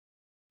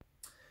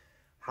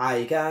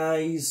Hi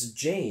guys,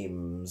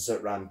 James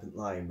at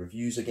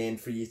RampantLionReviews again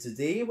for you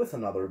today with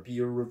another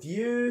beer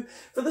review.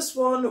 For this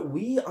one,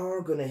 we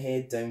are going to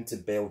head down to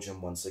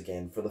Belgium once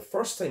again for the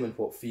first time in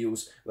what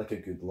feels like a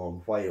good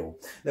long while.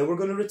 Now we're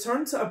going to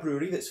return to a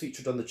brewery that's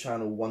featured on the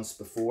channel once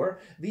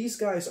before. These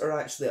guys are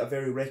actually a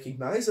very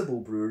recognisable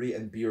brewery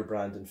and beer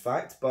brand in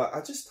fact, but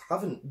I just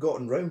haven't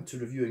gotten round to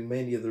reviewing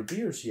many of their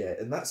beers yet,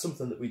 and that's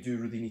something that we do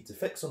really need to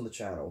fix on the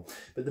channel.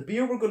 But the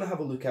beer we're going to have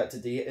a look at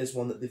today is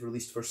one that they've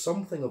released for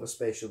something of a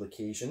special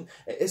occasion.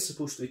 It is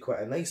supposed to be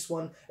quite a nice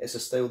one. It's a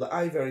style that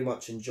I very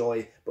much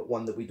enjoy, but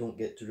one that we don't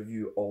get to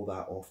review all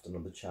that often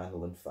on the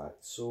channel in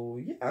fact. So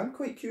yeah, I'm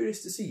quite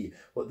curious to see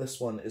what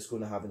this one is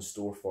going to have in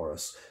store for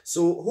us.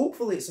 So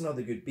hopefully it's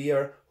another good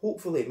beer,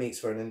 hopefully it makes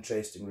for an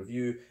interesting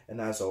review,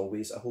 and as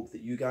always I hope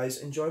that you guys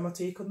enjoy my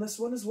take on this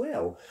one as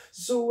well.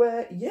 So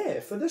yeah,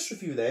 for this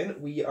review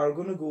then, we are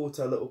going to go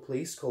to a little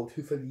place called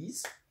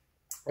Chouffe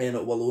in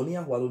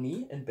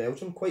Wallonie in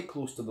Belgium, quite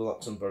close to the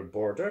Luxembourg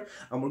border,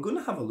 and we're going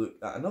to have a look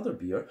at another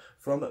beer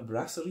from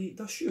Brasserie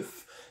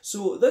Chouffe.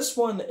 So this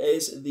one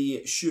is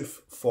the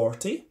Chouffe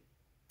 40,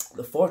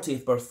 the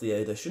 40th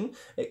birthday edition.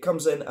 It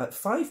comes in at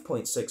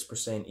 5.6%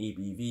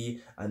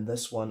 ABV, and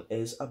this one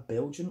is a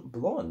Belgian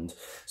blonde.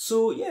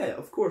 So yeah,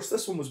 of course,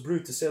 this one was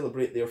brewed to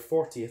celebrate their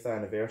 40th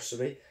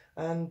anniversary,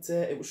 and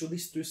it was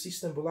released through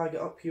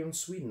Systembolaget up here in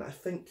Sweden, I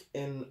think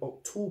in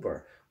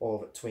October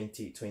of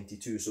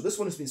 2022. So this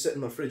one has been sitting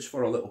in my fridge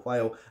for a little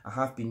while. I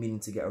have been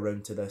meaning to get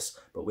around to this,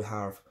 but we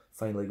have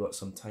finally got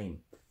some time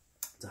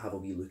to have a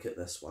wee look at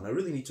this one. I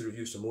really need to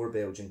review some more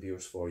Belgian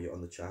beers for you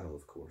on the channel,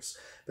 of course.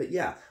 But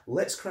yeah,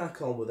 let's crack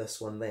on with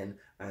this one then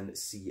and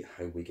see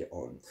how we get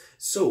on.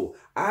 So,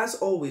 as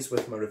always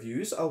with my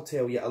reviews, I'll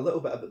tell you a little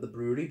bit about the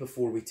brewery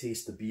before we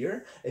taste the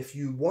beer. If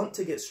you want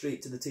to get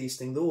straight to the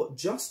tasting though,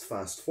 just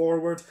fast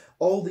forward.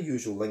 All the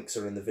usual links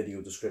are in the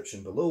video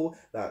description below.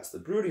 That's the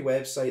brewery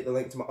website, the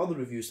link to my other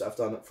reviews that I've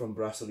done from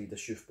Brasserie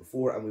Chouffe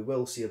before, and we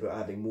will see about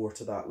adding more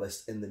to that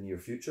list in the near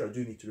future. I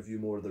do need to review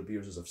more of their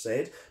beers, as I've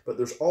said, but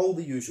there's all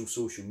the usual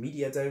social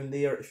media down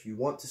there. If you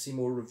want to see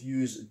more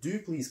reviews, do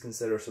please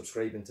consider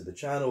subscribing to the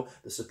channel.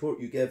 The support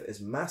you give is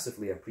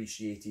massively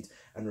appreciated,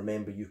 and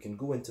remember, you can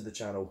go into the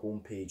channel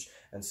homepage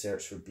and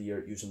search for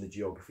beer using the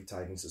geography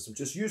tagging system.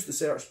 Just use the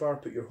search bar,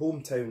 put your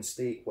hometown,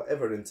 state,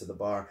 whatever into the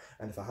bar,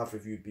 and if I have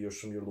reviewed beers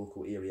from your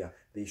local area,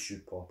 they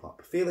should pop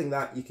up. Failing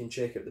that, you can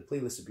check out the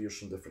playlist of beers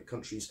from different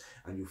countries,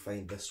 and you'll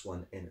find this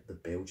one in the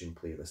Belgian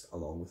playlist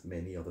along with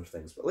many other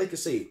things. But like I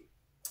say,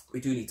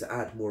 we do need to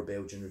add more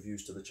Belgian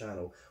reviews to the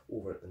channel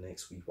over the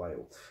next wee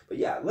while. But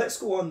yeah, let's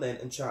go on then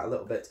and chat a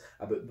little bit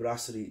about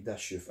Brasserie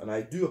Chouffe. And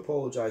I do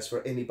apologise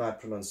for any bad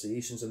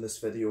pronunciations in this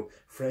video.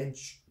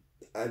 French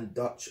and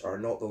Dutch are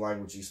not the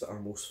languages that are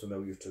most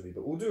familiar to me,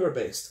 but we'll do our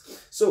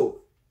best.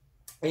 So,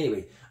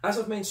 anyway, as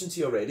I've mentioned to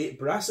you already,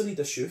 Brasserie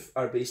Chouffe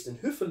are based in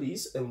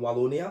Chouffe in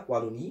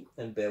Wallonie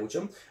in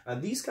Belgium,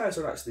 and these guys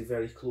are actually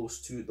very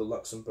close to the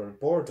Luxembourg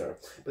border.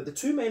 But the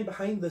two men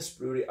behind this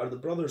brewery are the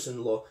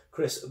brothers-in-law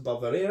Chris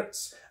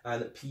Bavererts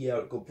and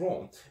Pierre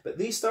Gobron. But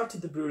they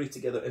started the brewery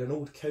together in an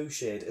old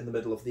cowshed in the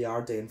middle of the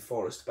Ardennes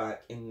forest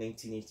back in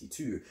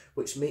 1982,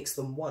 which makes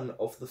them one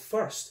of the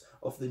first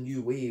of the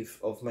new wave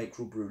of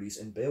microbreweries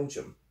in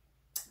Belgium.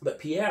 But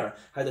Pierre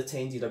had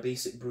attended a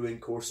basic brewing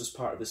course as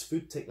part of his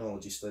food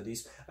technology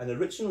studies, and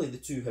originally the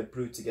two had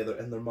brewed together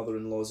in their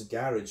mother-in-law's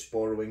garage,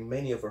 borrowing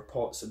many of her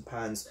pots and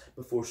pans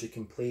before she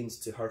complained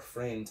to her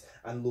friend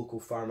and local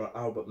farmer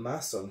Albert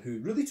Masson, who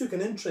really took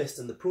an interest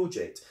in the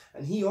project,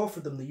 and he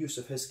offered them the use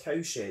of his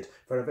cowshed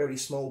for a very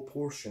small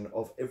portion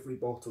of every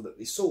bottle that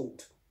they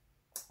sold.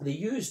 They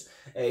used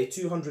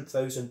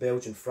 200,000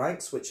 Belgian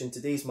francs, which in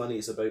today's money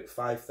is about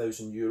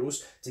 5,000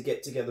 euros, to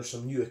get together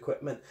some new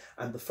equipment,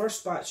 and the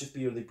first batch of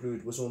beer they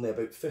brewed was only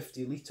about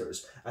 50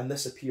 litres, and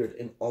this appeared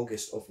in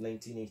August of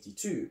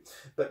 1982.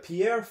 But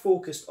Pierre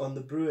focused on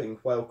the brewing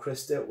while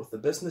Chris dealt with the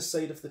business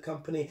side of the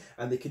company,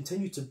 and they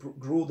continued to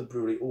grow the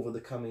brewery over the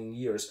coming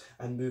years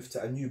and moved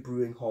to a new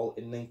brewing hall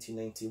in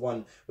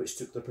 1991, which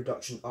took the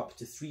production up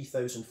to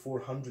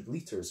 3,400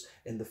 litres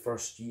in the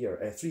first year,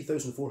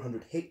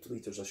 3,400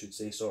 hectolitres I should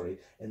say,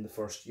 in the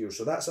first year.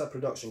 So that's a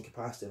production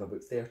capacity of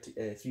about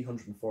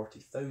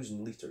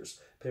 340,000 litres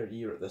per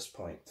year at this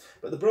point.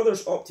 But the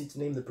brothers opted to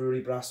name the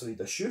brewery Brasserie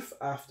Chouffe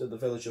after the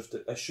village of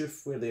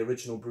Achouffe where the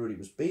original brewery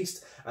was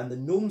based, and the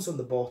gnomes on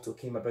the bottle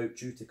came about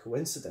due to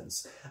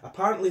coincidence.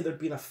 Apparently there'd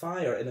been a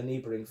fire in a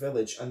neighbouring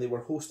village, and they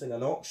were hosting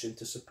an auction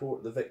to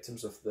support the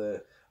victims of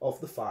the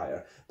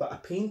fire, but a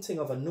painting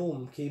of a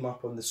gnome came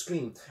up on the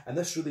screen, and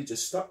this really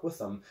just stuck with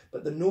them.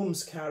 But the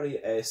gnomes carry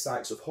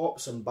sacks of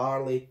hops and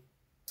barley,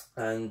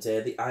 and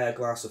the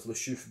glass of Le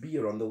Chouffe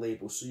beer on the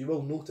label, so you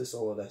will notice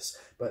all of this.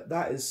 But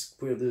that is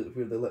where the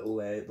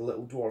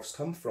little dwarfs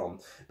come from.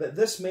 But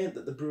this meant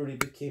that the brewery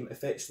became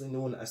affectionately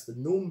known as the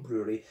Gnome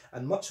Brewery,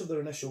 and much of their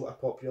initial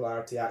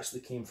popularity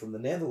actually came from the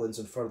Netherlands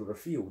and further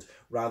afield,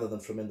 rather than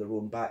from in their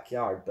own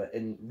backyard. But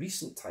in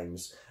recent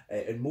times,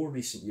 in more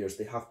recent years,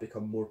 they have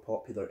become more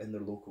popular in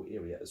their local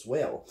area as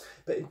well.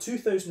 But in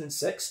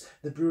 2006,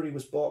 the brewery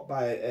was bought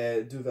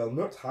by Duvel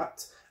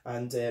Nurthat,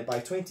 And by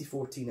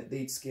 2014,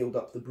 they'd scaled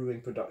up the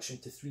brewing production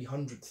to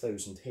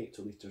 300,000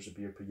 hectolitres of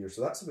beer per year.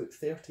 So that's about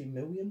 30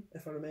 million,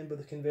 if I remember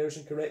the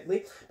conversion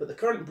correctly. But the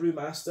current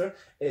brewmaster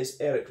is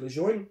Eric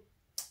Lejeune.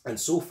 And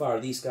so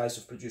far, these guys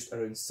have produced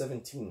around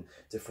 17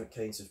 different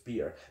kinds of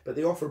beer. But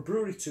they offer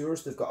brewery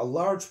tours. They've got a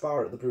large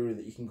bar at the brewery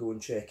that you can go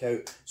and check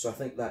out. So I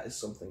think that is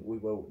something we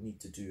will need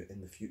to do in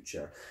the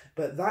future.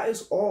 But that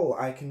is all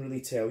I can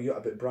really tell you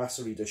about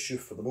Brasserie de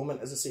Chouffe for the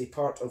moment. As I say,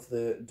 part of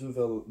the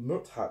Duvel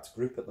Murthat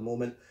group at the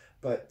moment.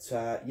 But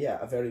yeah,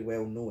 a very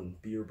well-known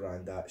beer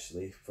brand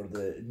actually,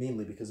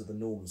 mainly because of the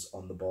gnomes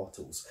on the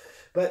bottles.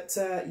 But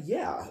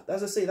yeah,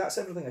 as I say, that's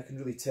everything I can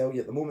really tell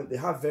you at the moment. They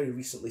have very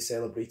recently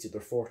celebrated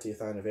their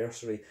 40th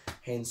anniversary,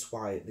 hence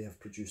why they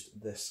have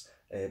produced this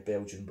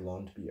Belgian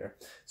blonde beer.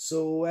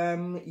 So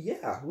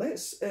yeah,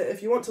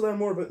 if you want to learn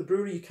more about the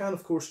brewery, you can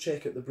of course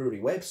check out the brewery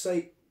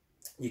website.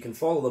 You can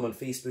follow them on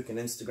Facebook and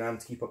Instagram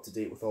to keep up to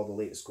date with all the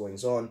latest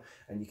goings on,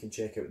 and you can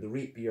check out the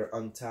Rate Beer,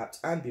 Untappd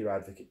and Beer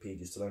Advocate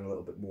pages to learn a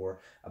little bit more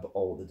about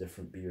all the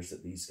different beers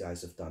that these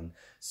guys have done.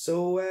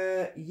 So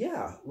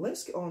yeah,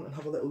 let's get on and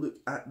have a little look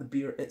at the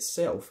beer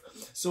itself.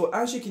 So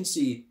as you can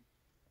see,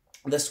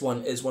 this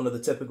one is one of the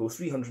typical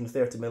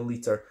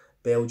 330ml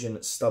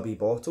Belgian stubby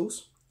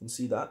bottles. You can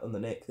see that on the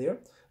neck there.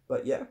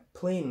 But yeah,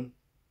 plain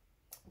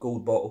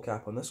gold bottle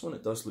cap on this one.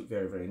 It does look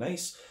very, very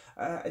nice.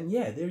 And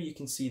yeah, there you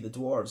can see the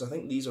dwarves. I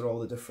think these are all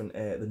the different,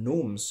 the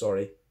gnomes,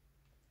 sorry.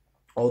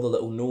 All the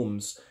little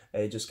gnomes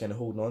just kind of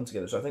holding on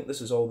together. So I think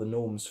this is all the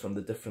gnomes from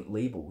the different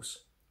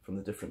labels, from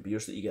the different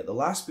beers that you get. The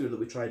last beer that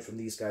we tried from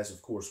these guys,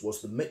 of course,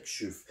 was the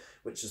Chouffe,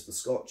 which is the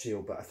Scotch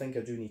ale. But I think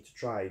I do need to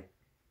try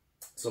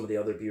some of the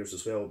other beers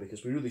as well,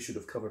 because we really should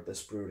have covered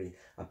this brewery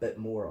a bit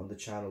more on the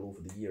channel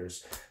over the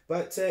years.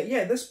 But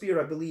yeah, this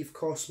beer I believe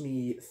cost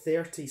me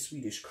 30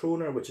 Swedish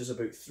kroner, which is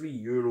about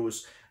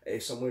 €3,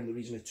 somewhere in the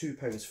region of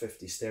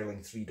 £2.50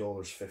 sterling,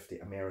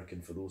 $3.50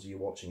 American for those of you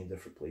watching in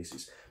different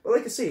places. But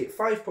like I say,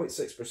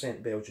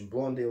 5.6% Belgian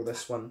blonde ale,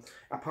 this one.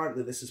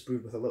 Apparently this is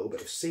brewed with a little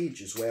bit of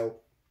sage as well.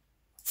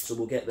 So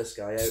we'll get this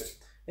guy out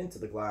into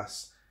the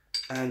glass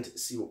and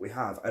see what we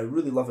have. I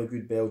really love a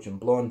good Belgian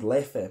blonde.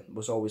 Leffe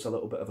was always a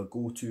little bit of a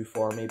go-to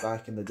for me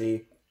back in the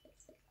day.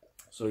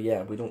 So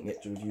yeah, we don't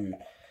get to review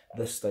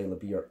this style of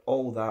beer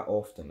all that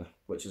often,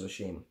 which is a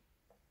shame.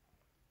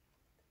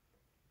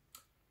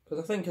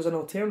 Because I think as an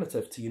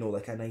alternative to, you know,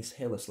 like a nice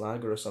Helles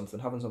lager or something,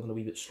 having something a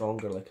wee bit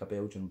stronger like a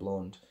Belgian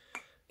blonde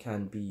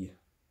can be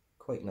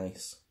quite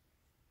nice.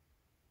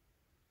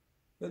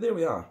 But there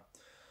we are.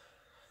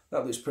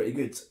 That looks pretty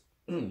good.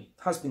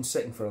 Has been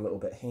sitting for a little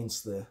bit,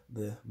 hence the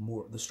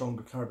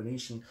stronger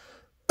carbonation.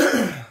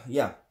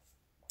 Yeah,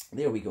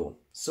 there we go.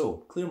 So,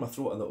 clear my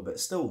throat a little bit.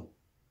 Still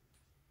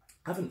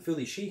haven't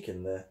fully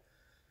shaken the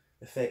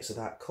effects of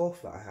that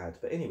cough that I had.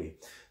 But anyway,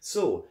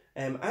 so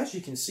as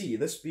you can see,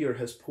 this beer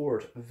has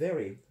poured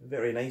very,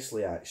 very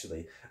nicely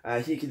actually.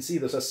 You can see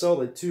there's a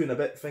solid 2 and a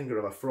bit finger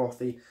of a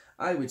frothy,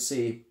 I would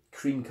say,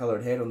 cream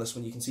coloured head on this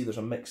one. You can see there's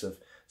a mix of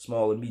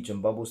small and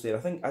medium bubbles there. I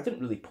think I didn't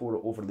really pour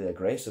it overly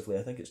aggressively.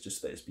 I think it's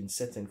just that it's been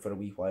sitting for a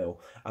wee while.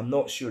 I'm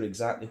not sure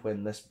exactly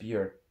when this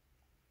beer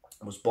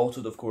was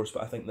bottled, of course,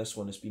 but I think this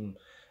one has been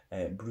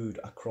brewed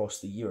across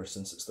the year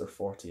since it's their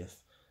 40th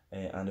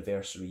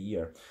anniversary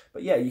year.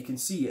 But yeah, you can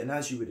see, and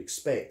as you would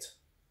expect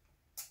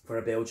for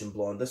a Belgian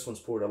blonde, this one's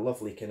poured a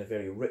lovely kind of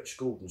very rich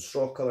golden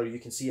straw colour. You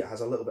can see it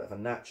has a little bit of a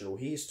natural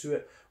haze to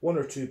it. 1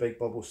 or 2 big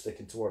bubbles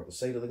sticking toward the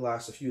side of the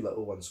glass, a few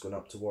little ones going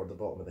up toward the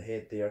bottom of the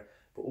head there.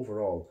 But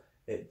overall,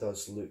 it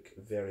does look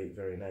very,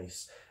 very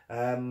nice.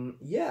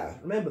 Yeah,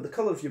 remember the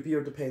colour of your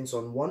beer depends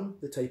on 1,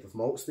 the type of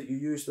malts that you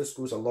use. This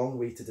goes a long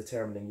way to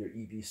determining your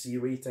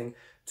EBC rating.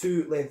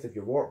 2, length of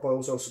your wort boil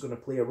is also going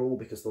to play a role,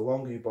 because the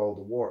longer you boil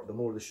the wort, the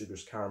more the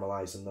sugars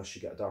caramelise, and thus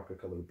you get a darker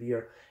coloured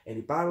beer.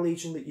 Any barrel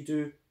aging that you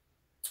do,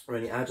 or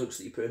any adjuncts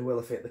that you put in, will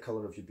affect the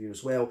colour of your beer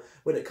as well.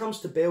 When it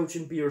comes to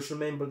Belgian beers,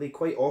 remember they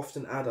quite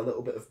often add a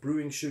little bit of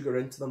brewing sugar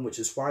into them, which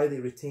is why they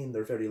retain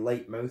their very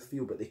light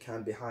mouthfeel, but they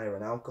can be higher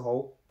in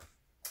alcohol.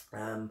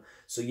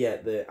 So yeah,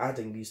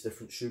 adding these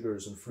different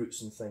sugars and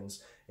fruits and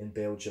things in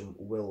Belgium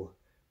will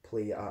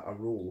play a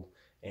role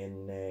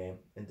in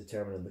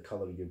determining the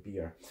colour of your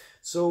beer.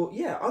 So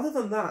yeah, other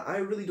than that, I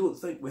really don't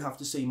think we have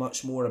to say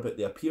much more about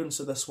the appearance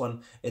of this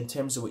one in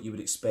terms of what you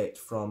would expect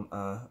from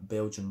a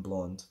Belgian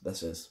blonde.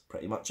 This is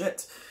pretty much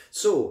it.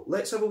 So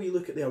let's have a wee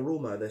look at the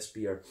aroma of this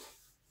beer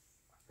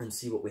and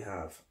see what we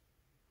have.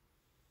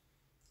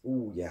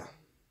 Oh yeah,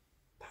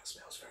 that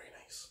smells very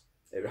nice.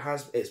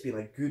 It's been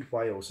a good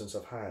while since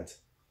I've had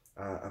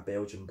a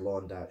Belgian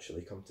blonde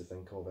actually, come to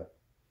think of it.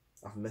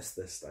 I've missed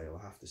this style,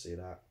 I have to say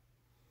that.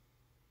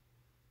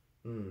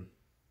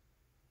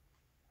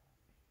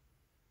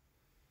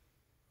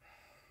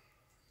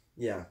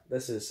 Yeah,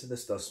 this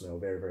does smell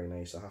very, very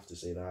nice, I have to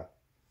say that.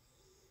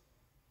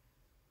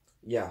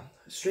 Yeah,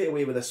 straight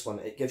away with this one,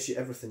 it gives you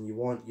everything you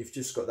want. You've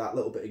just got that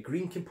little bit of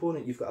green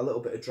component, you've got a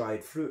little bit of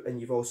dried fruit, and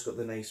you've also got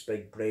the nice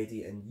big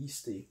bready and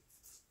yeasty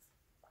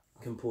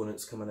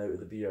components coming out of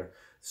the beer.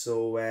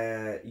 So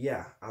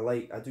yeah,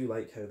 I do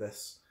like how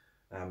this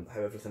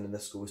how everything in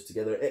this goes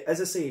together.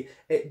 As I say,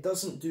 it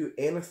doesn't do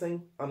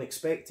anything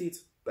unexpected,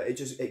 but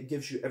it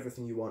gives you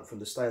everything you want from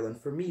the style. And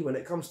for me, when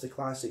it comes to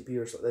classic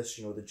beers like this,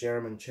 you know, the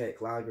German, Czech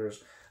lagers,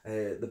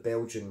 the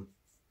Belgian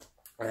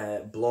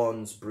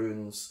blondes,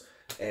 bruns,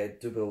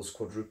 doubles,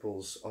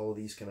 quadruples, all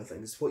these kind of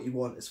things, what you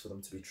want is for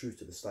them to be true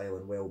to the style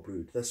and well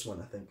brewed. This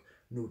one, I think,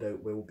 no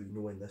doubt will be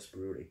knowing this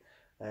brewery.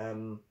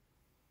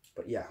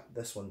 But yeah,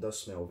 this one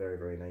does smell very,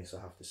 very nice, I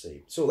have to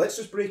say. So let's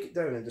just break it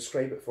down and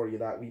describe it for you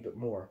that wee bit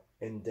more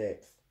in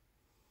depth.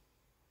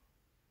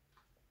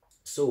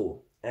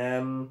 So,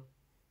 on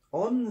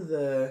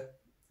the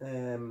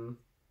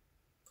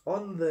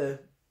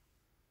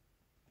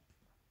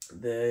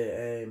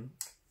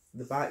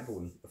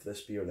backbone of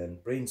this beer then,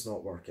 brain's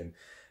not working.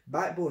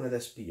 Backbone of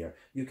this beer,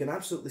 you can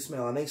absolutely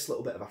smell a nice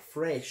little bit of a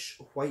fresh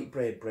white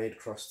bread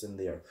crust in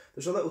there.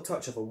 There's a little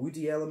touch of a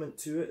woody element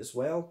to it as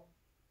well.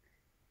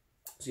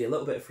 So yeah, a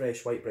little bit of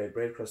fresh white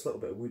bread crust, a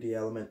little bit of woody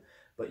element,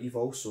 but you've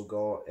also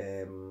got,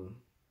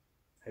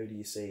 how do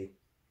you say,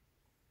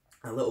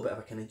 a little bit of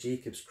a kind of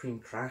Jacob's cream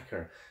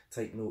cracker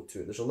type note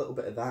to it. There's a little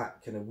bit of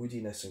that kind of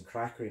woodiness and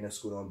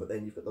crackeriness going on, but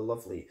then you've got the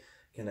lovely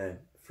kind of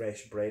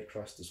fresh bread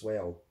crust as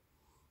well.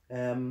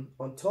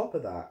 On top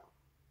of that,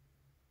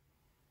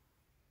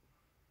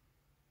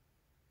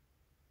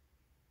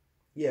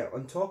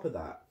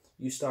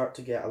 you start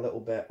to get a little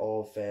bit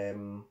of,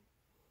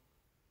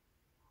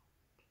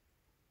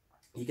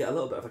 you get a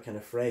little bit of a kind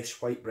of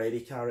fresh white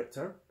bready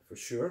character, for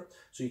sure.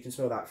 So you can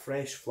smell that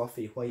fresh,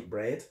 fluffy white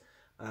bread,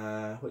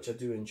 which I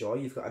do enjoy.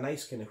 You've got a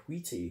nice kind of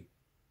wheaty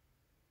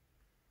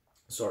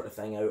sort of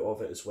thing out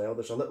of it as well.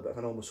 There's a little bit of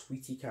an almost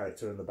wheaty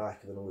character in the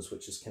back of the nose,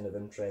 which is kind of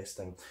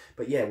interesting.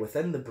 But yeah,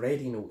 within the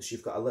bready notes,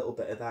 you've got a little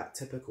bit of that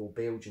typical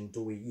Belgian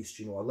doughy yeast,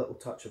 you know, a little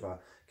touch of a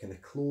kind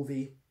of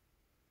clovey.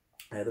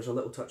 There's a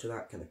little touch of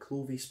that kind of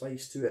clovey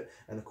spice to it.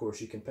 And of course,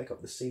 you can pick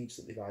up the sage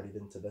that they've added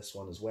into this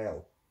one as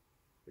well,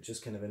 which is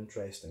kind of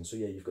interesting. So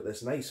yeah, you've got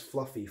this nice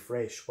fluffy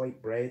fresh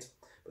white bread,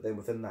 but then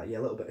within that, yeah,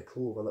 a little bit of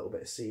clove, a little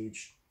bit of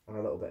sage, and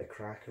a little bit of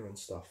cracker and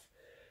stuff.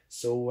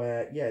 So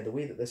yeah, the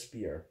way that this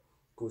beer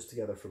goes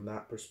together from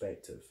that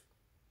perspective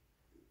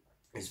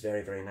is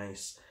very, very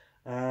nice.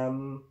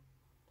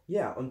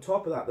 Yeah, on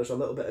top of that, there's a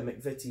little bit of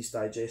McVitie's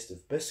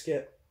digestive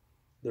biscuit.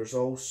 There's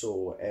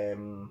also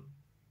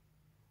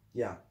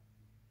yeah,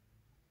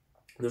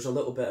 there's a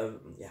little bit of,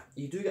 yeah,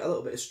 you do get a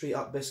little bit of straight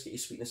up biscuity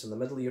sweetness in the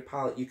middle of your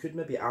palate. You could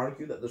maybe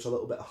argue that there's a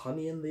little bit of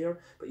honey in there,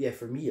 but yeah,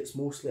 for me it's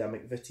mostly a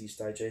McVitie's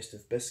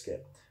digestive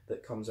biscuit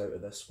that comes out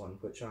of this one,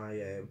 which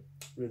I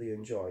really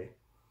enjoy.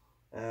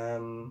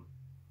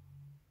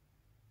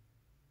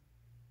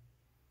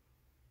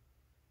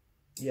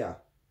 Yeah,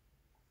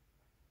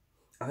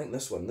 I think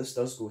this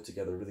does go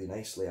together really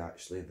nicely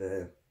actually.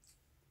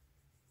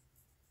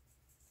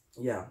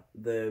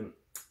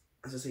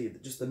 As I say,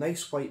 just the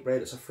nice white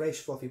bread, it's a fresh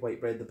fluffy white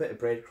bread, the bit of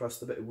bread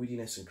crust, the bit of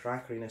woodiness and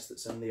crackeriness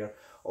that's in there,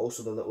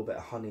 also the little bit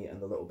of honey and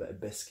the little bit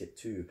of biscuit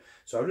too.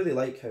 So I really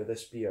like how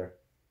this beer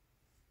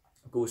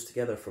goes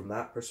together from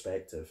that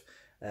perspective.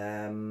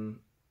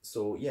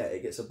 So yeah,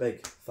 it gets a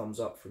big thumbs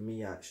up from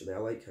me actually. I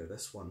like how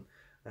this one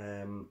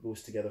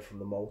goes together from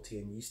the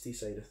malty and yeasty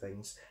side of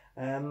things.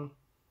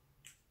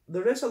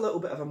 There is a little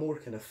bit of a more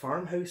kind of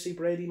farmhousey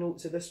bready note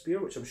to this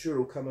beer, which I'm sure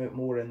will come out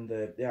more in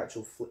the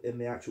actual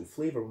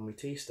flavour when we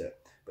taste it.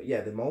 But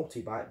yeah, the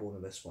malty backbone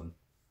of this one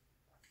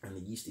and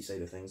the yeasty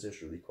side of things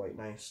is really quite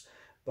nice.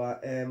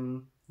 But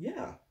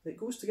yeah, it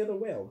goes together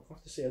well. I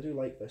have to say, I do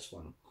like this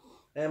one.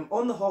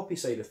 On the hoppy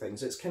side of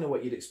things, it's kind of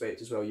what you'd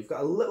expect as well. You've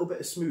got a little bit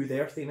of smooth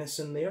earthiness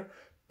in there.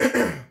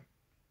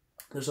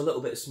 There's a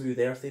little bit of smooth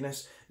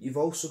earthiness. You've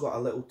also got a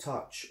little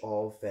touch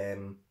of...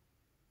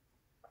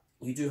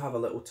 you do have a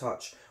little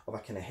touch of a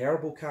kind of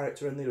herbal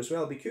character in there as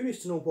well. I'd be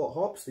curious to know what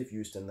hops they've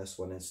used in this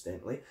one,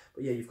 incidentally.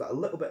 But yeah, you've got a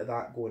little bit of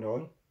that going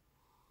on.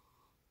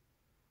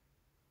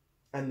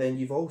 And then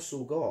you've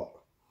also got...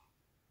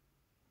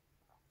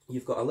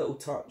 you've got a little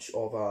touch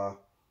of a...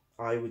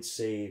 I would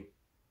say...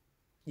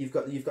 You've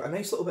got a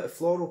nice little bit of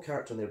floral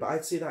character in there, but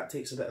I'd say that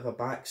takes a bit of a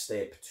back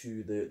step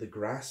to the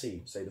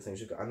grassy side of things.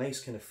 You've got a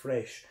nice kind of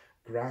fresh,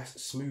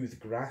 smooth,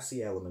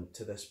 grassy element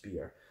to this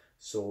beer.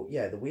 So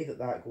yeah, the way that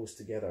that goes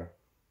together,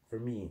 for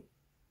me,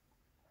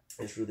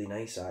 is really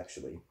nice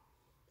actually.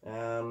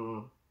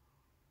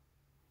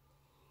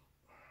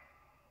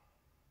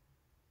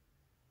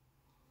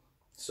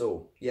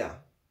 So yeah,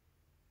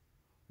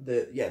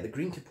 the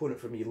green component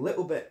for me, a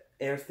little bit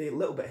earthy, a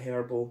little bit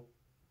herbal,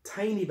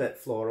 tiny bit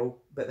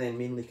floral, but then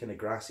mainly kind of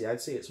grassy.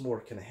 I'd say it's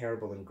more kind of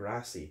herbal and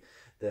grassy,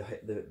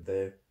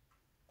 the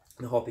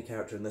hoppy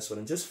character in this one.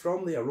 And just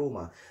from the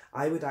aroma,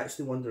 I would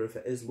actually wonder if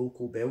it is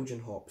local Belgian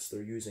hops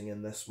they're using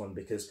in this one,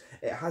 because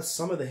it has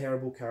some of the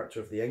herbal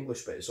character of the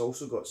English, but it's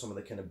also got some of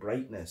the kind of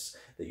brightness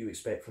that you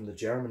expect from the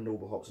German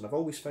noble hops. And I've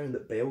always found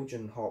that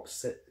Belgian hops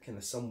sit kind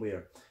of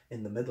somewhere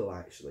in the middle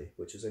actually,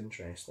 which is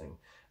interesting.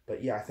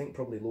 But yeah, I think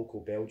probably local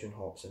Belgian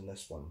hops in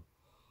this one.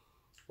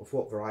 Of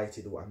what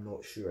variety though, I'm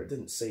not sure. It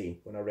didn't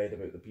say when I read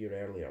about the beer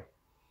earlier.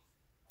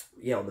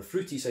 yeah, on the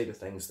fruity side of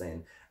things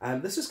then.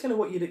 This is kind of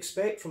what you'd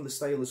expect from the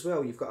style as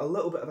well. You've got a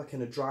little bit of a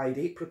kind of dried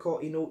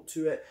apricot-y note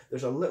to it.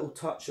 There's a little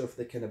touch of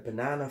the kind of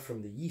banana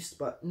from the yeast,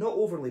 but not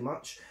overly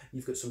much.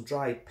 You've got some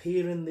dried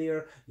pear in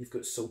there. You've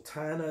got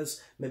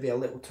sultanas, maybe a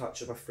little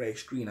touch of a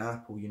fresh green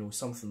apple, you know,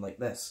 something like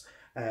this.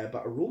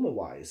 But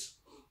aroma-wise,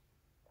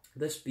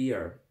 this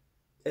beer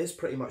is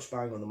pretty much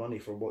bang on the money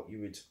for what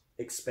you would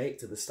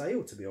expect of the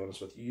style, to be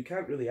honest with you. You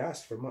can't really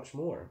ask for much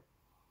more.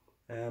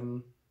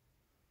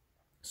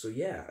 So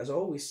yeah, as I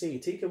always say,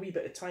 take a wee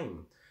bit of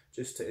time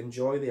just to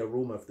enjoy the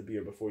aroma of the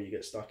beer before you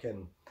get stuck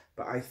in.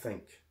 But I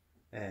think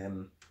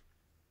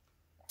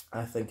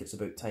it's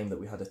about time that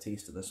we had a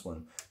taste of this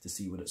one to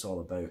see what it's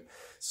all about.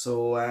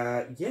 So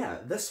yeah,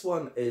 this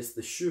one is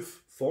the Chouffe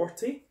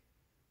 40.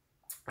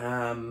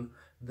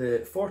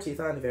 The 40th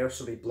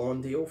anniversary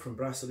blonde ale from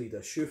Brasserie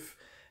Achouffe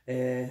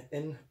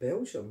in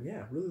Belgium.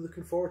 Yeah, really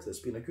looking forward to this.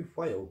 It's been a good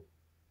while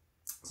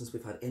since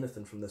we've had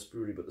anything from this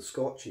brewery, but the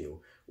Scotch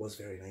ale was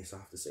very nice, I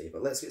have to say.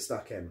 But let's get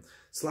stuck in.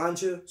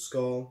 Sláinte,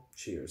 skål,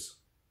 cheers.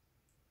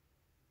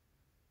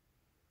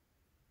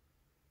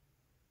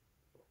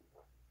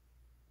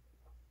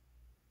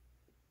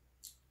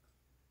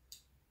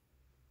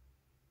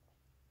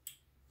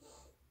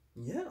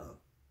 Yeah,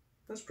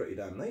 that's pretty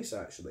damn nice,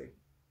 actually.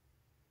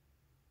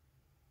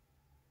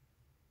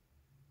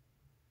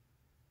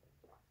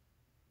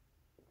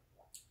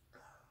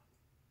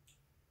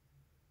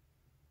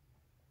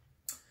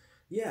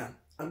 Yeah,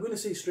 I'm going to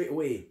say straight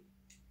away,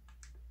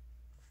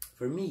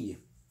 for me,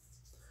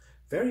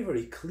 very,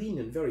 very clean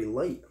and very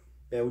light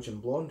Belgian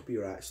blonde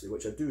beer, actually,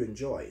 which I do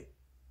enjoy.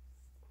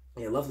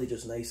 Yeah, lovely,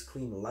 just nice,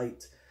 clean,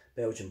 light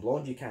Belgian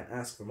blonde. You can't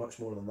ask for much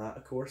more than that,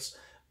 of course.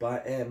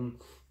 But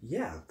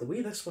yeah, the way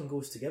this one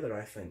goes together,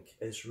 I think,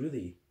 is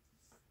really,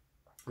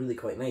 really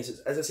quite nice.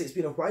 As I say, it's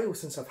been a while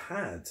since I've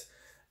had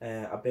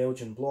a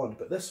Belgian blonde,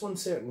 but this one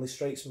certainly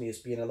strikes me as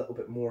being a little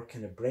bit more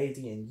kind of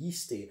bready and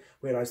yeasty,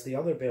 whereas the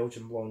other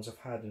Belgian blondes I've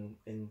had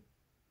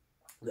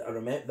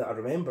that I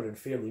remember in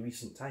fairly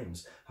recent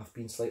times have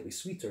been slightly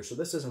sweeter. So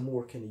this is a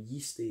more kind of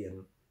yeasty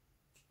and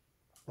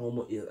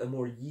almost a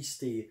more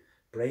yeasty,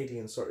 bready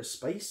and sort of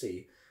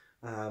spicy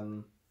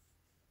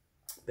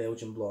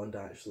Belgian blonde,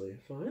 actually.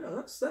 So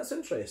yeah, that's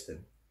interesting.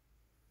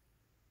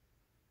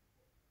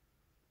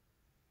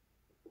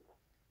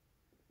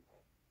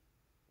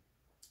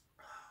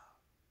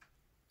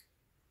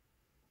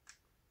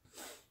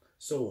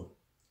 So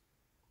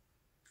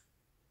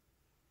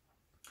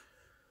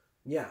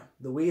yeah,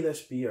 the way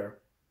this beer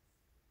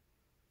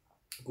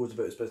goes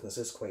about its business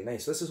is quite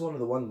nice. This is one of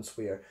the ones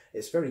where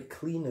it's very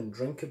clean and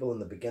drinkable in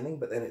the beginning,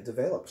 but then it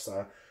develops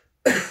a,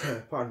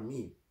 pardon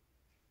me,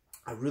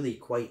 a really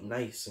quite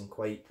nice and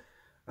quite,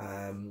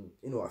 you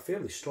know, a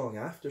fairly strong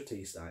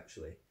aftertaste,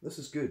 actually. This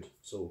is good.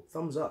 So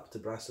thumbs up to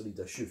Brasserie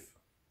Achouffe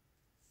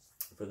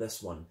for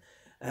this one.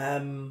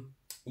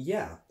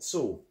 Yeah,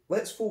 so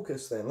let's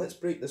focus then. Let's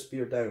break this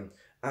beer down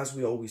as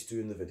we always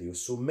do in the videos.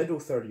 So middle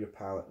third of your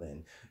palate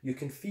then. You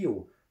can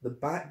feel the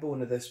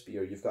backbone of this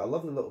beer. You've got a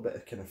lovely little bit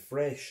of kind of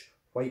fresh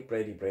white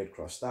bready bread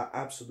crust. That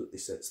absolutely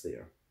sits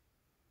there.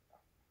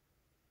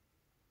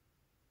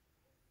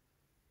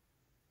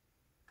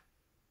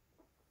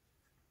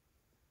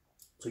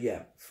 So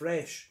yeah,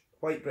 fresh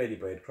white bready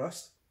bread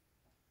crust.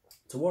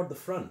 Toward the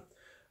front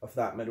of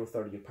that middle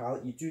third of your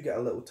palate, you do get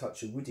a little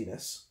touch of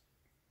woodiness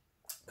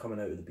coming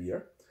out of the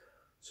beer.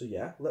 So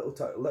yeah, little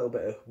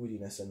bit of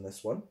woodiness in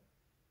this one.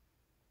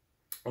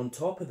 On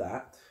top of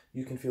that,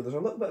 you can feel there's a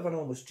little bit of an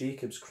almost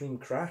Jacob's cream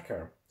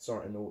cracker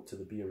sort of note to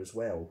the beer as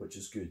well, which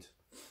is good.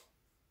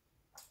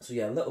 So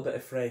yeah, a little bit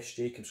of fresh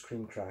Jacob's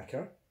cream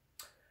cracker.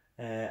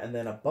 And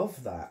then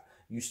above that,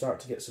 you start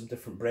to get some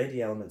different bready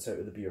elements out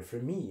of the beer. For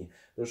me,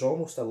 there's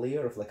almost a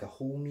layer of like a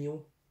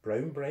wholemeal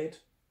brown bread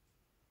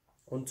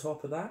on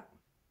top of that.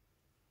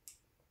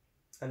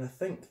 And I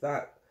think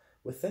that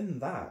within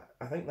that,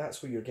 I think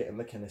that's where you're getting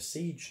the kind of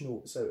sage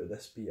notes out of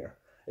this beer.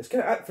 It's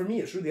kind of, for me,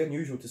 it's really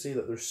unusual to say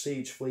that there's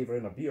sage flavour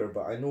in a beer,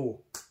 but I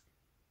know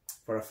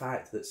for a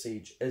fact that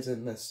sage is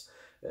in this,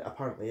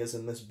 apparently is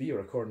in this beer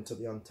according to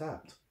the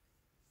Untappd.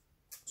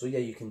 So yeah,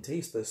 you can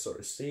taste this sort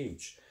of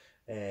sage,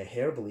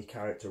 herbally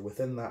character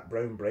within that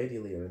brown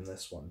bready layer in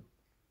this one.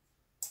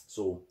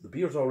 So the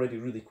beer's already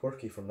really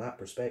quirky from that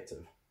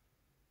perspective.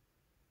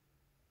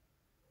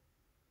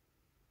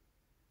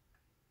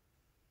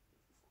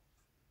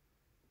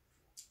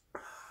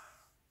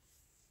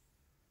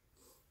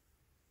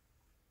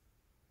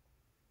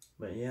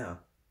 But yeah,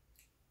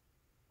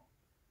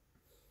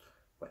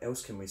 what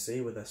else can we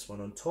say with this one?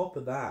 On top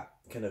of that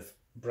kind of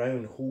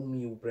brown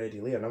wholemeal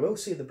bready layer, and I will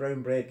say the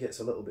brown bread gets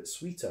a little bit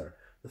sweeter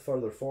the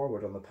further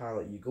forward on the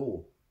palate you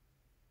go.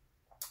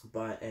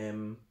 But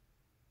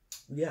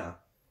yeah,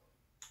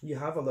 you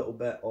have a little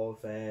bit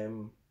of,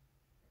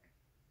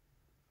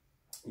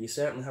 you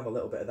certainly have a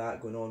little bit of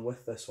that going on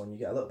with this one. You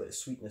get a little bit of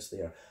sweetness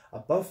there.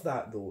 Above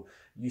that though,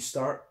 you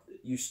start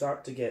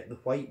to get the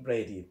white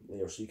bready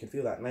layer, so you can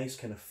feel that nice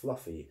kind of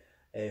fluffy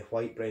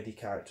white bready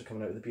character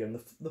coming out of the beer. And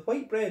the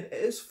white bread, it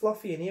is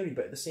fluffy and airy,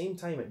 but at the same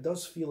time it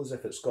does feel as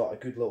if it's got a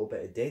good little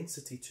bit of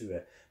density to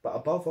it. But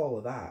above all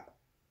of that,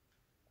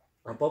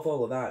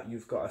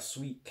 you've got a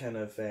sweet kind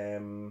of,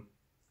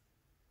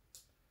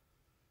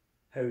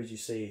 how would you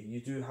say,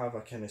 you do have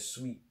a kind of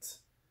sweet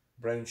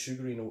brown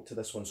sugary note to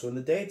this one. So in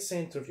the dead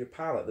centre of your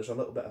palate, there's a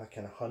little bit of a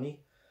kind of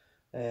honey.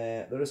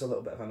 There is a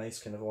little bit of a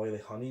nice kind of oily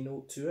honey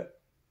note to it.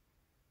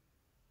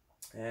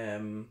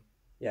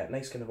 Yeah,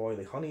 nice kind of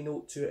oily honey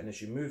note to it, and as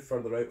you move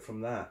further out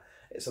from that,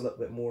 it's a little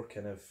bit more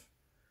kind of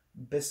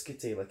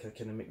biscuity, like a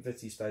kind of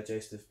McVitie's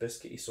digestive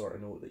biscuity sort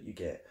of note that you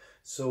get.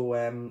 So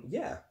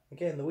yeah,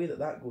 again, the way that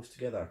that goes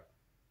together,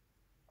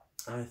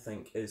 I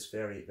think is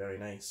very, very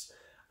nice.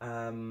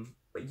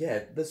 But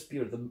yeah, this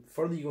beer, the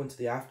further you go into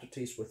the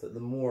aftertaste with it, the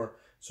more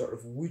sort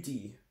of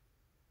woody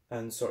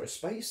and sort of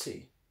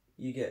spicy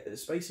you get, the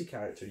spicy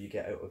character you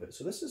get out of it.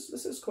 So this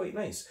is quite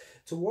nice.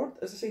 Toward,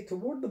 as I say,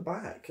 toward the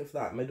back of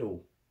that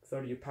middle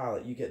third of your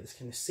palate, you get this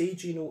kind of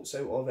sagey notes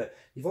out of it.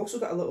 You've also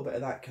got a little bit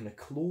of that kind of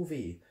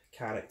clovey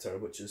character,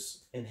 which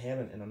is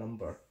inherent in a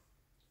number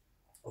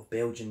of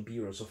Belgian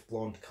beers of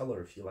blonde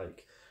colour, if you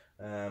like.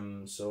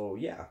 So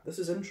yeah, this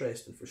is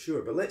interesting for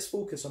sure. But let's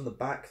focus on the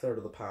back third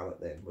of the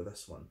palate then with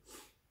this one.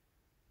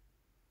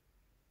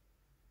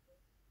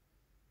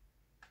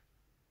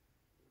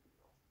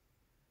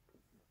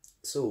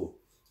 So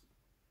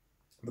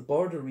the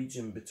border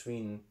region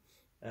between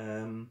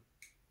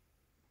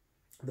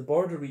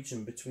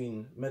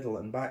middle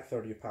and back third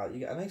of your palate, you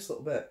get a nice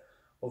little bit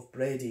of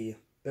bready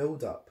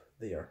build up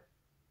there.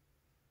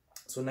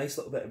 So a nice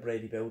little bit of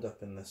bready build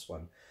up in this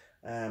one.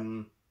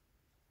 And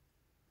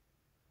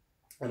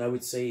I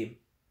would say,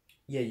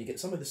 yeah, you get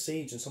some of the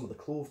sage and some of the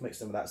clove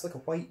mixed in with that. It's like a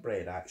white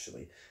bread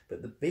actually,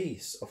 but the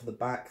base of the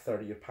back third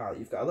of your palate,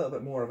 you've got a little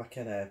bit more of a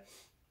kind of,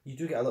 you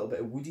do get a little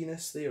bit of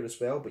woodiness there as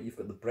well, but you've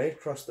got the bread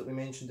crust that we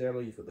mentioned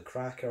earlier, you've got the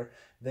cracker,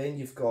 then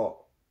you've got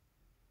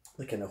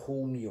the kind of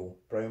wholemeal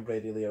brown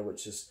bready layer,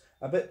 which is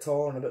a bit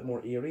taller and a bit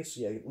more airy.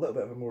 So yeah, a little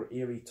bit of a more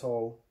airy,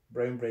 tall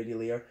brown bready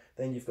layer.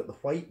 Then you've got the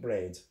white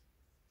bread.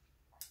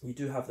 You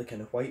do have the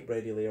kind of white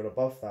bready layer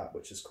above that,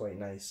 which is quite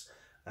nice.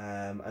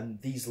 And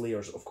these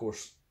layers, of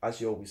course, as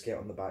you always get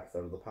on the back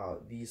third of the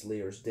palate, these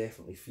layers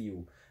definitely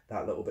feel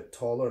that little bit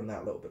taller and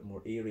that little bit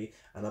more airy.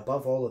 And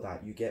above all of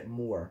that, you get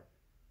more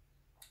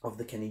of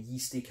the kind of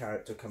yeasty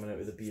character coming out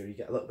of the beer. You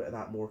get a little bit of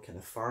that more kind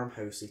of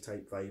farmhousey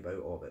type vibe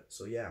out of it.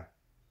 So yeah.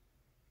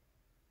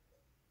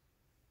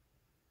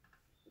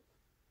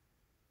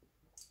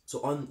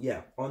 So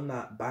on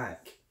that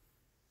back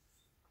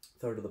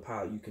third of the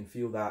palate, you can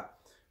feel that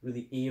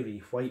really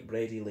airy white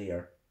bready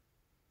layer,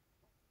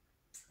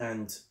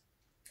 and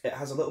it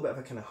has a little bit of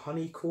a kind of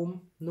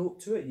honeycomb note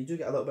to it. You do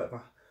get a little bit of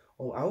a,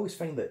 oh, I always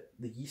find that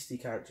the yeasty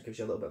character gives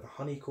you a little bit of a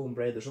honeycomb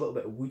bread. There's a little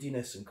bit of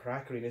woodiness and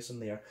crackeriness in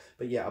there,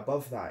 but yeah,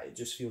 above that, it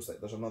just feels like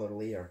there's another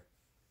layer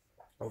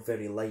of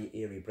very light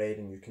airy bread,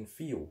 and you can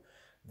feel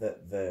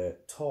that the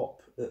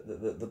top,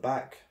 the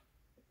back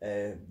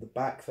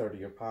third of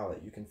your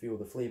palate, you can feel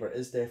the flavour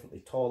is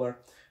definitely taller.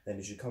 Then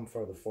as you come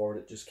further forward,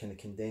 it just kind of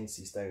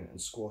condenses down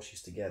and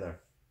squashes together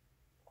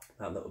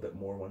that little bit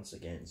more once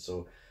again.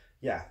 So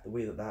yeah, the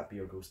way that that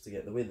beer goes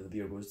together, the way that the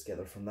beer goes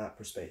together from that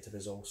perspective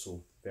is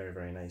also very,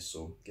 very nice.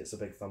 So gets a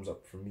big thumbs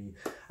up from me.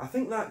 I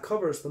think that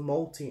covers the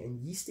malty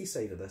and yeasty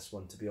side of this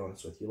one, to be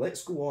honest with you.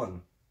 Let's go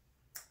on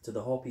to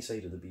the hoppy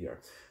side of the beer.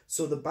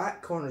 So the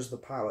back corners of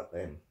the palate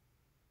then,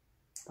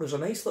 there's a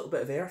nice little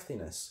bit of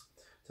earthiness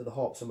to the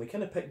hops, and we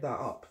kind of picked that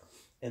up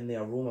in the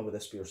aroma with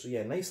this beer. So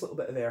yeah, nice little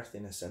bit of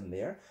earthiness in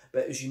there.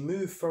 But as you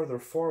move further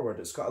forward,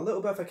 it's got a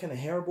little bit of a kind of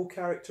herbal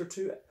character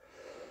to it.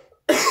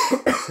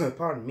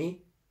 Pardon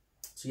me.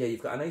 So yeah,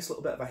 you've got a nice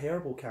little bit of a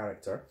herbal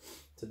character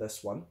to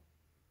this one.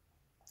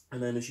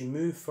 And then as you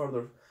move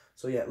further,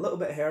 so yeah, a little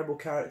bit of herbal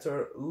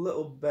character, a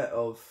little bit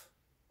of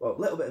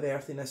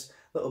earthiness,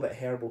 a little bit of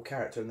herbal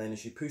character, and then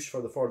as you push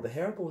further forward, the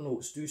herbal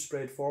notes do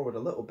spread forward a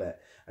little bit,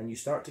 and you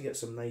start to get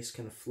some nice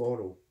kind of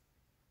floral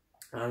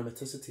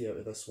aromaticity out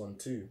of this one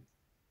too.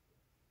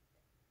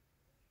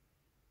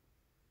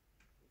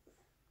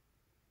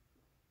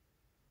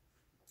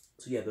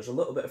 So yeah, there's a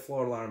little bit of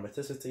floral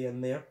aromaticity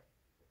in there.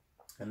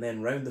 And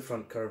then round the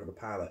front curve of the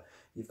palate,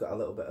 you've got a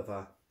little bit of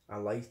a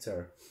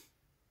lighter,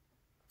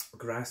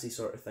 grassy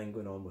sort of thing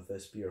going on with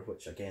this beer,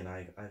 which again,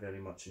 I very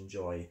much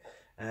enjoy.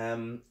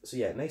 So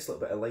yeah, nice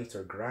little bit of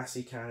lighter,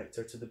 grassy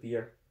character to the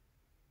beer.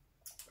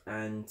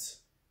 And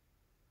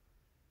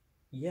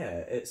yeah,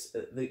 it's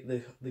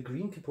the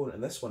green component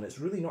in this one, it's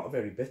really not a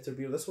very bitter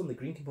beer. This one, the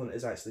green component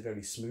is actually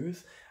very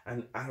smooth.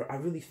 And I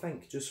really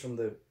think, just from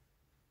the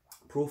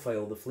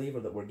profile, the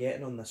flavour that we're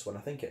getting on this one,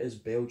 I think it is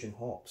Belgian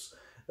hops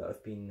that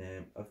have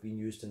been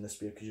used in this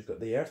beer, because you've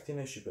got the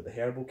earthiness, you've got the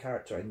herbal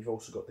character, and you've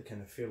also got the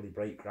kind of fairly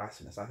bright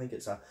grassiness. I think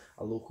it's a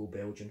local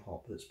Belgian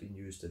hop that's been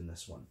used in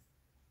this one.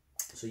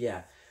 So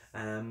yeah,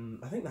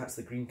 I think that's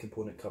the green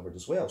component covered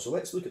as well. So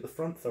let's look at the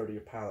front third of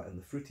your palate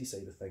and the fruity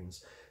side of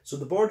things. So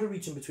the border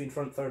region between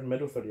front third and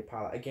middle third of your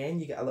palate, again,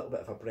 you get a little bit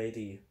of a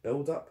bready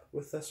build up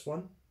with this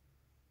one.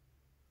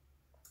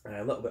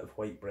 A little bit of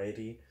white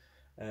bready.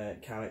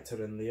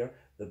 character in there.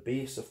 The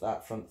base of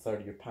that front third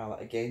of your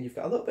palette, again, you've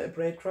got a little bit of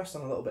bread crust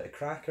and a little bit of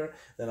cracker.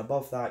 Then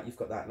above that, you've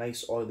got that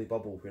nice oily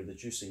bubble where the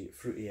juicy,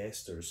 fruity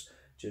esters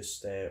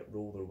just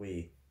roll their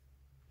way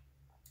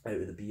out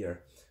of the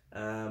beer.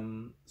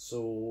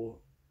 So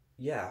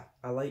yeah,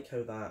 I do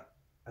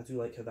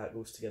like how that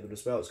goes together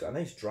as well. It's got a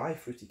nice dry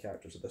fruity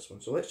character to this one.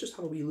 So let's just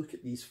have a wee look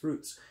at these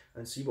fruits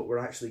and see what we're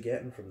actually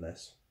getting from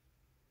this.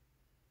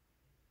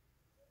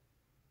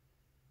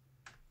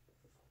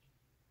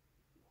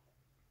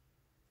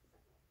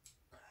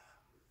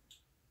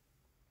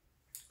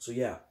 So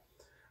yeah,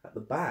 at the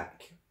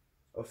back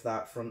of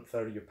that front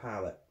third of your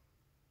palette,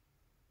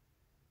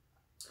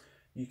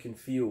 you can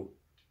feel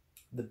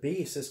the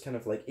base is kind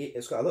of like,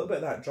 it's got a little bit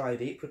of that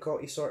dried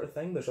apricot-y sort of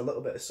thing. There's a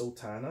little bit of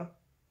sultana.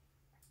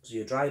 So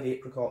your dried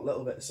apricot, a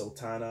little bit of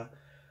sultana.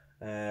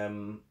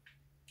 And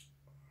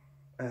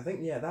I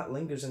think, yeah, that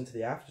lingers into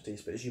the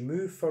aftertaste. But as you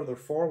move further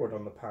forward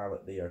on the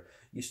palette there,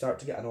 you start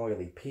to get an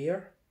oily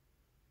pear.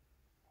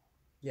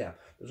 Yeah,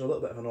 there's a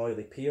little bit of an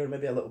oily pear,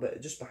 maybe a little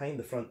bit just behind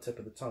the front tip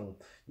of the tongue.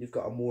 You've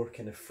got a more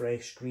kind of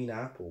fresh green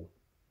apple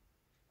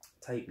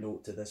type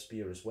note to this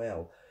beer as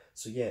well.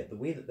 So yeah, the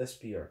way that this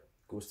beer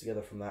goes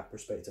together from that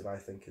perspective, I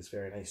think is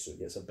very nice. So it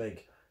gets a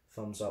big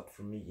thumbs up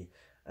from me.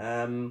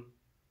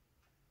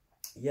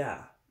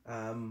 Yeah,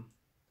 a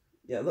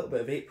little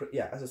bit of apricot.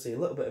 Yeah, as I say, a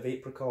little bit of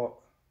apricot,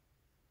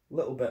 a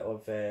little bit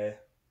of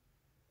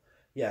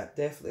yeah,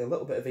 definitely a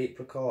little bit of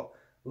apricot.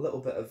 A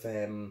little bit of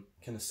kind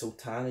of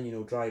sultana, you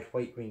know, dried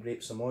white green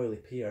grapes, some oily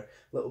pear,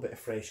 a little bit of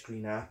fresh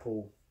green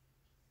apple.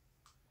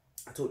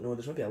 I don't know,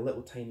 there's maybe a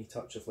little tiny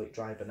touch of like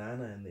dry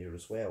banana in there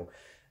as well.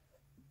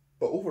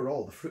 But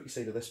overall, the fruity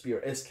side of this beer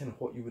is kind of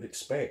what you would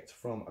expect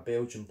from a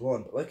Belgian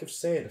blonde. But like I've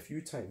said a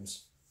few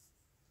times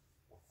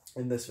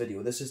in this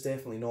video, this is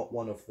definitely not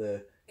one of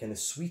the kind of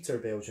sweeter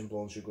Belgian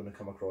blondes you're going to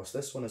come across.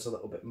 This one is a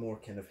little bit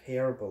more kind of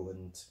herbal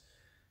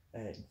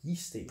and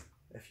yeasty,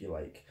 if you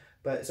like.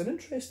 But it's an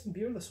interesting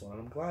beer, this one,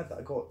 and I'm glad that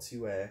I got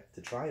to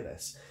try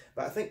this.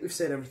 But I think we've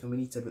said everything we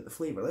need to about the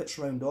flavour. Let's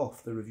round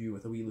off the review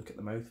with a wee look at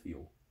the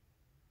mouthfeel.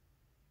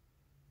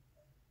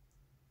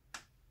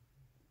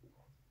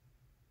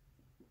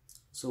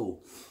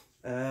 So,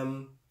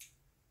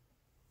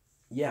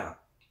 yeah,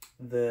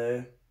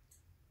 the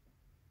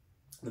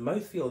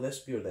mouthfeel of this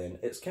beer then,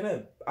 it's kind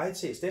of, I'd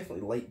say it's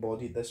definitely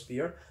light-bodied, this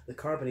beer. The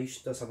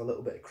carbonation does have a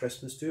little bit of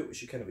crispness to it,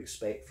 which you kind of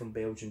expect from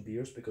Belgian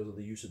beers because of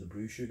the use of the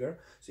brew sugar.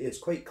 So yeah, it's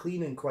quite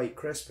clean and quite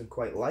crisp and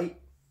quite light.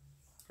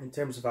 In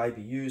terms of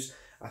IBUs,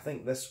 I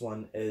think this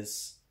one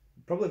is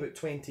probably about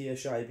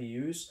 20-ish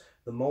IBUs.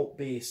 The malt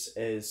base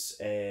is,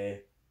 yeah,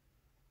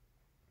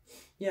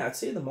 I'd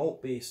say the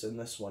malt base in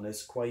this one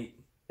is quite,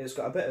 it's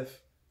got a bit of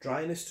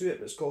dryness to it,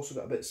 but it's also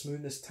got a bit of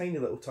smoothness, tiny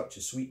little touch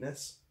of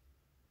sweetness.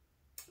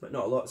 But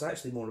not a lot. It's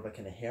actually more of a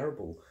kind of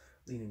herbal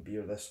leaning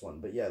beer, this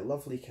one. But yeah,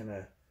 lovely kind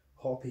of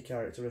hoppy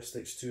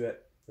characteristics to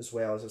it, as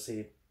well. As I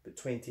say, about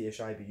 20-ish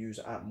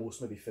IBUs at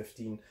most, maybe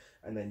 15,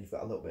 and then you've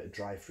got a little bit of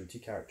dry fruity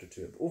character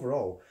to it. But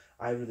overall,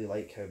 I really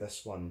like how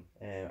this one,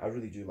 I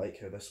really do like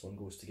how this one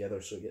goes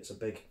together, so it gets a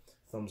big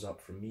thumbs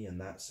up from me in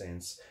that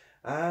sense.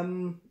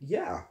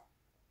 Yeah.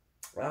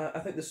 I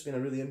think this has been a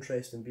really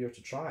interesting beer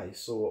to try,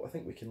 so I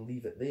think we can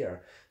leave it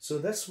there. So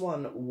this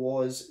one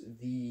was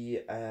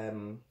the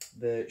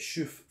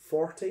Chouffe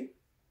 40,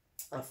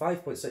 a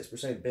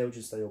 5.6%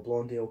 Belgian style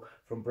blonde ale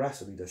from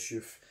Brasserie de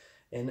Chouffe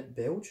in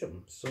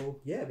Belgium. So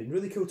yeah, it's been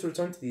really cool to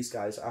return to these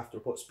guys after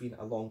what's been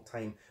a long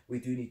time. We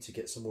do need to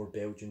get some more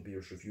Belgian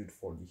beers reviewed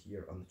for you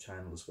here on the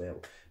channel as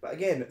well. But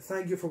again,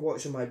 thank you for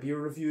watching my beer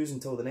reviews.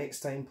 Until the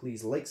next time,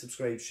 please like,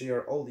 subscribe,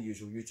 share, all the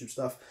usual YouTube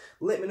stuff.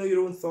 Let me know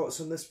your own thoughts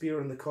on this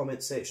beer in the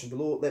comments section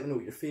below. Let me know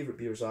what your favourite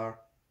beers are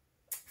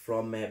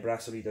from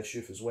Brasserie de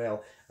Chouffe as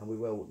well, and we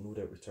will no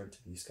doubt return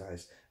to these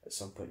guys at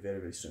some point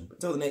very, very soon. But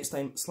until the next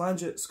time,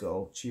 slàinte,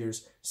 skål,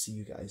 cheers, see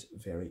you guys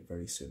very,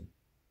 very soon.